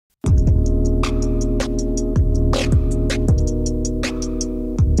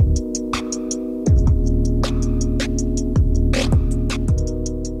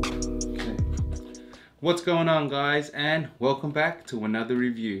What's going on, guys, and welcome back to another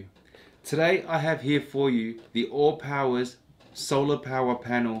review. Today I have here for you the ALLPOWERS solar power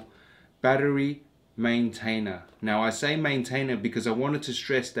panel battery maintainer. Now I say maintainer because I wanted to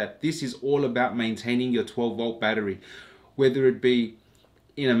stress that this is all about maintaining your 12-volt battery, whether it be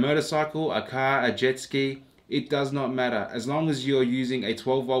in a motorcycle, a car, a jet ski. It does not matter. As long as you're using a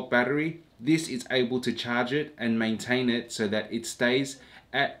 12-volt battery, this is able to charge it and maintain it so that it stays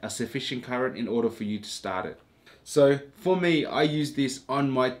at a sufficient current in order for you to start it. So for me, I use this on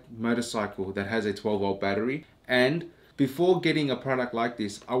my motorcycle that has a 12-volt battery, and before getting a product like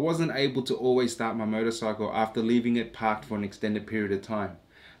this, I wasn't able to always start my motorcycle after leaving it parked for an extended period of time.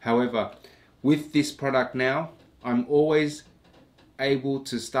 However, with this product now, I'm always able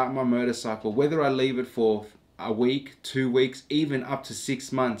to start my motorcycle, whether I leave it for a week, 2 weeks, even up to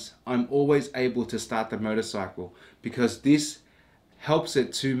 6 months. I'm always able to start the motorcycle because this helps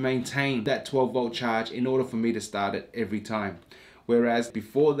it to maintain that 12-volt charge in order for me to start it every time. Whereas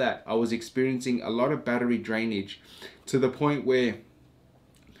before that, I was experiencing a lot of battery drainage to the point where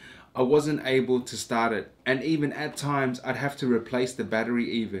I wasn't able to start it, and even at times I'd have to replace the battery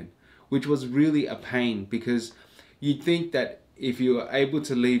even, which was really a pain, because you'd think that if you are able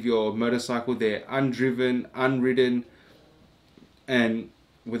to leave your motorcycle there undriven, unridden, and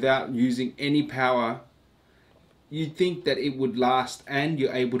without using any power, you'd think that it would last and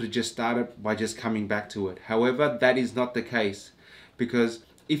you're able to just start it by just coming back to it. However, that is not the case, because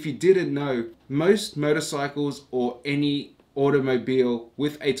if you didn't know, most motorcycles or any automobile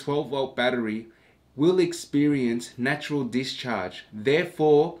with a 12-volt battery will experience natural discharge.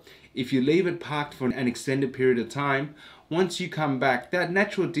 Therefore, if you leave it parked for an extended period of time, once you come back, that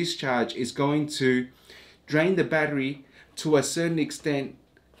natural discharge is going to drain the battery to a certain extent,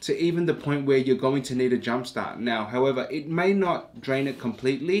 to even the point where you're going to need a jump start. Now, however, it may not drain it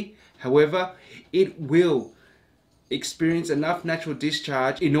completely. However, it will experience enough natural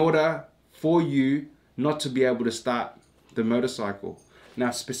discharge in order for you not to be able to start the motorcycle.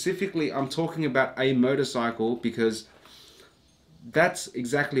 Now, specifically, I'm talking about a motorcycle because that's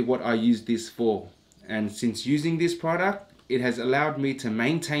exactly what I use this for. And since using this product, it has allowed me to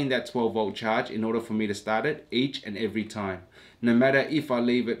maintain that 12-volt charge in order for me to start it each and every time, no matter if I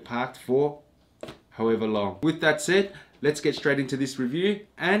leave it parked for however long. With that said, let's get straight into this review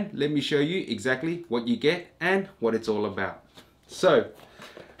and let me show you exactly what you get and what it's all about. So,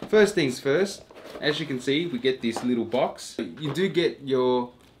 first things first, as you can see, we get this little box. You do get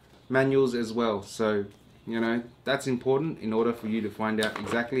your manuals as well, so you know that's important in order for you to find out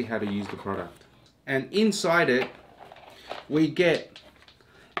exactly how to use the product. And inside it, we get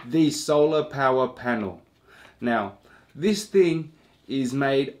the solar power panel. Now, this thing is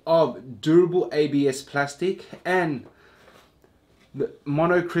made of durable ABS plastic and the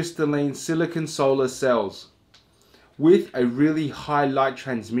monocrystalline silicon solar cells with a really high light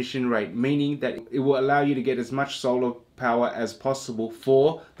transmission rate, meaning that it will allow you to get as much solar power as possible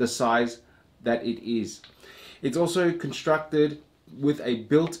for the size that it is. It's also constructed with a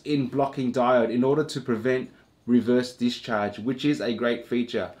built-in blocking diode in order to prevent reverse discharge, which is a great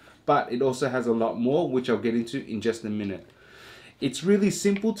feature, but it also has a lot more, which I'll get into in just a minute. It's really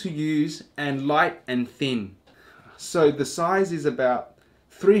simple to use and light and thin. So the size is about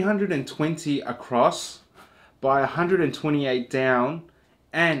 320 across by 128 down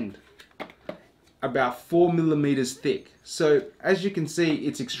and about 4 millimeters thick. So as you can see,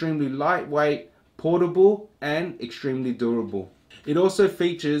 it's extremely lightweight, portable, and extremely durable. It also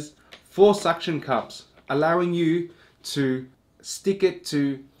features 4 suction cups, allowing you to stick it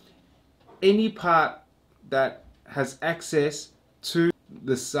to any part that has access to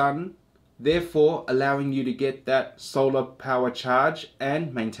the sun, therefore allowing you to get that solar power charge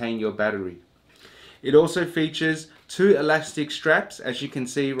and maintain your battery. It also features 2 elastic straps, as you can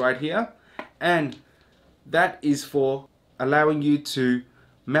see right here, and that is for allowing you to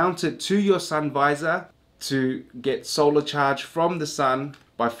mount it to your sun visor to get solar charge from the sun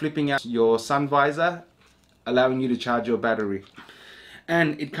by flipping out your sun visor, allowing you to charge your battery.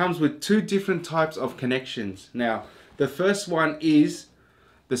 And it comes with 2 different types of connections. Now, the first one is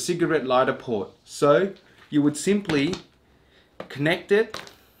the cigarette lighter port. So you would simply connect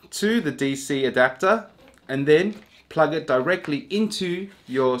it to the DC adapter and then plug it directly into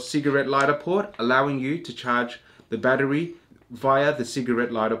your cigarette lighter port, allowing you to charge the battery via the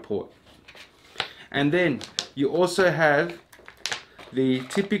cigarette lighter port. And then you also have the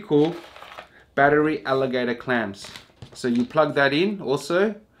typical battery alligator clamps. So you plug that in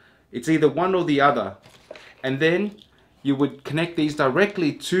also. It's either one or the other. And then you would connect these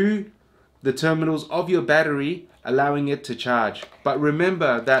directly to the terminals of your battery, allowing it to charge. But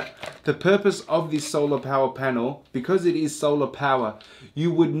remember that the purpose of this solar power panel, because it is solar power,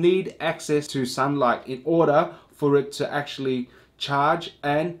 you would need access to sunlight in order for it to actually charge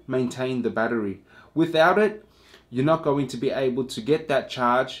and maintain the battery. Without it, you're not going to be able to get that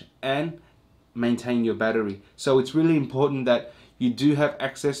charge and maintain your battery. So it's really important that you do have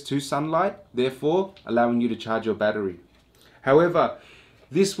access to sunlight, therefore allowing you to charge your battery. However,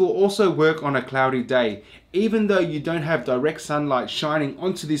 this will also work on a cloudy day. Even though you don't have direct sunlight shining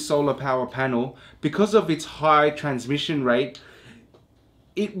onto this solar power panel, because of its high transmission rate,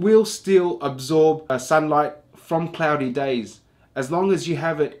 it will still absorb sunlight from cloudy days. As long as you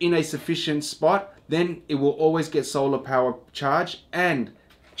have it in a sufficient spot, then it will always get solar power charge and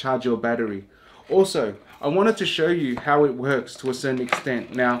charge your battery. Also, I wanted to show you how it works to a certain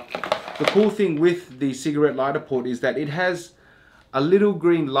extent. Now, the cool thing with the cigarette lighter port is that it has a little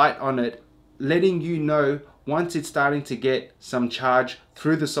green light on it, letting you know once it's starting to get some charge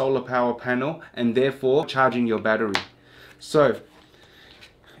through the solar power panel and therefore charging your battery. So,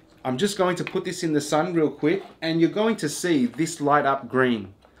 I'm just going to put this in the sun real quick and you're going to see this light up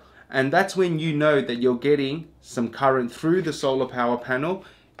green. And that's when you know that you're getting some current through the solar power panel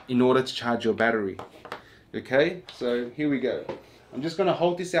in order to charge your battery. Okay, so here we go. I'm just going to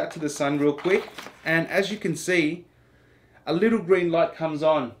hold this out to the sun real quick, and as you can see, a little green light comes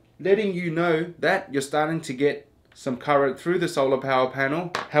on, letting you know that you're starting to get some current through the solar power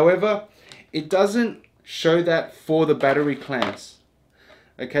panel. However, it doesn't show that for the battery clamps.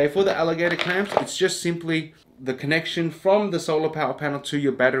 Okay, for the alligator clamps, it's just simply the connection from the solar power panel to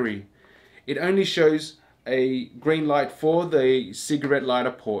your battery. It only shows a green light for the cigarette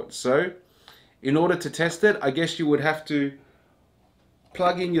lighter port. So in order to test it, I guess you would have to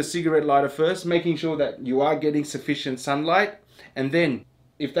plug in your cigarette lighter first, making sure that you are getting sufficient sunlight, and then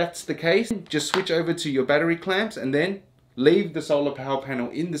if that's the case, just switch over to your battery clamps and then leave the solar power panel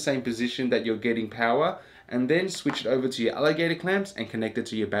in the same position that you're getting power, and then switch it over to your alligator clamps and connect it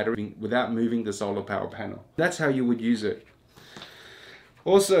to your battery without moving the solar power panel. That's how you would use it.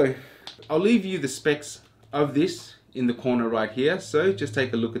 Also, I'll leave you the specs of this in the corner right here, so just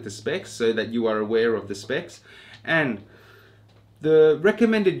take a look at the specs so that you are aware of the specs. And the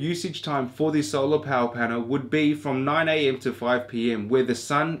recommended usage time for this solar power panel would be from 9 AM to 5 PM where the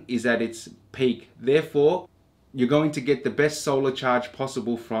sun is at its peak. Therefore, you're going to get the best solar charge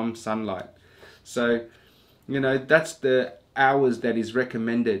possible from sunlight. So, you know, that's the hours that is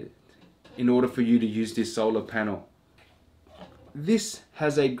recommended in order for you to use this solar panel. This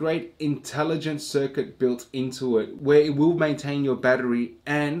has a great intelligent circuit built into it where it will maintain your battery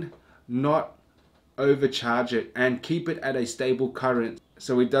and not overcharge it and keep it at a stable current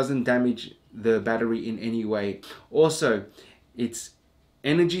so it doesn't damage the battery in any way. Also, it's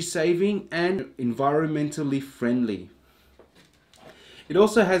energy saving and environmentally friendly. It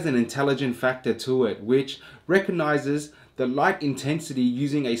also has an intelligent factor to it which recognizes the light intensity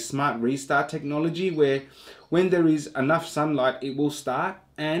using a smart restart technology where when there is enough sunlight it will start,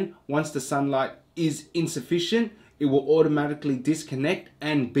 and once the sunlight is insufficient it will automatically disconnect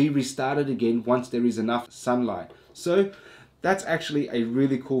and be restarted again once there is enough sunlight. So that's actually a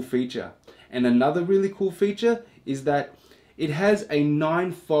really cool feature. And another really cool feature is that it has a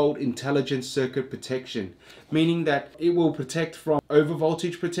 9-fold intelligent circuit protection, meaning that it will protect from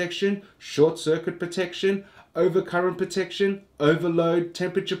overvoltage protection, short circuit protection, overcurrent protection, overload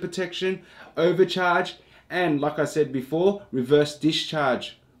temperature protection, overcharge, and like I said before, reverse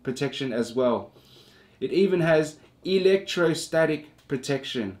discharge protection as well. It even has electrostatic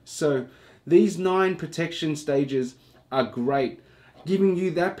protection. So these 9 protection stages are great, giving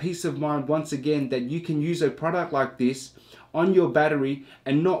you that peace of mind once again that you can use a product like this on your battery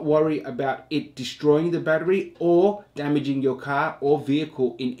and not worry about it destroying the battery or damaging your car or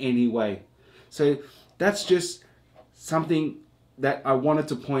vehicle in any way. So that's just something that I wanted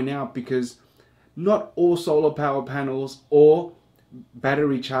to point out, because not all solar power panels or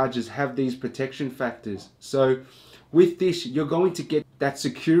battery chargers have these protection factors. So with this you're going to get that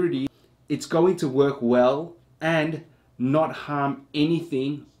security. It's going to work well and not harm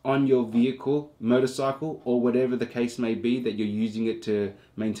anything on your vehicle, motorcycle, or whatever the case may be that you're using it to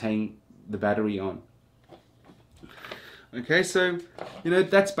maintain the battery on. Okay, so you know,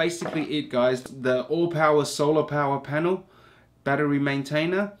 that's basically it guys. The ALLPOWERS solar power panel battery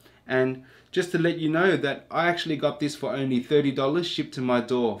maintainer. And just to let you know that I actually got this for only $30 shipped to my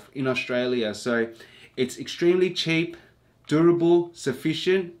door in Australia. So it's extremely cheap, durable,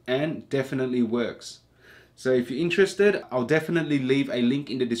 sufficient, and definitely works. So if you're interested, I'll definitely leave a link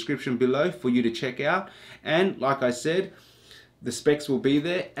in the description below for you to check out. And like I said, the specs will be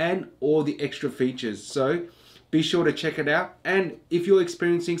there and all the extra features. So be sure to check it out. And if you're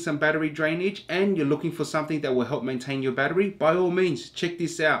experiencing some battery drainage and you're looking for something that will help maintain your battery, by all means, check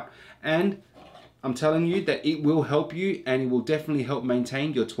this out. And I'm telling you that it will help you, and it will definitely help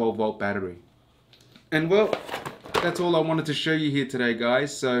maintain your 12-volt battery. And well, that's all I wanted to show you here today,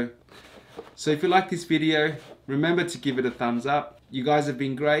 guys. So if you like this video, remember to give it a thumbs up. You guys have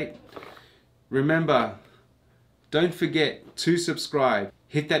been great. Remember, don't forget to subscribe.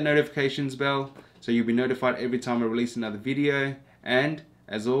 Hit that notifications bell so you'll be notified every time I release another video. And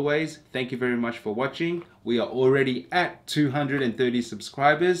as always, thank you very much for watching. We are already at 230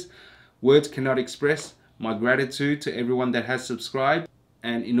 subscribers. Words cannot express my gratitude to everyone that has subscribed.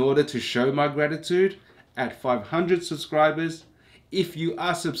 And in order to show my gratitude, at 500 subscribers, if you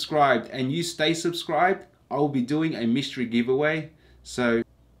are subscribed and you stay subscribed, I will be doing a mystery giveaway. So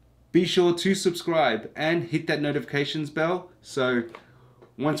be sure to subscribe and hit that notifications bell. So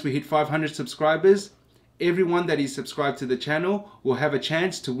once we hit 500 subscribers, everyone that is subscribed to the channel will have a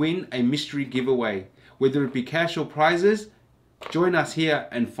chance to win a mystery giveaway. Whether it be cash or prizes, join us here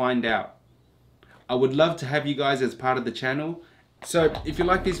and find out. I would love to have you guys as part of the channel. So if you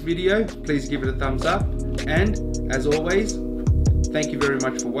like this video, please give it a thumbs up. And as always, thank you very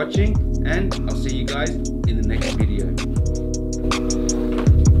much for watching, and I'll see you guys in the next video.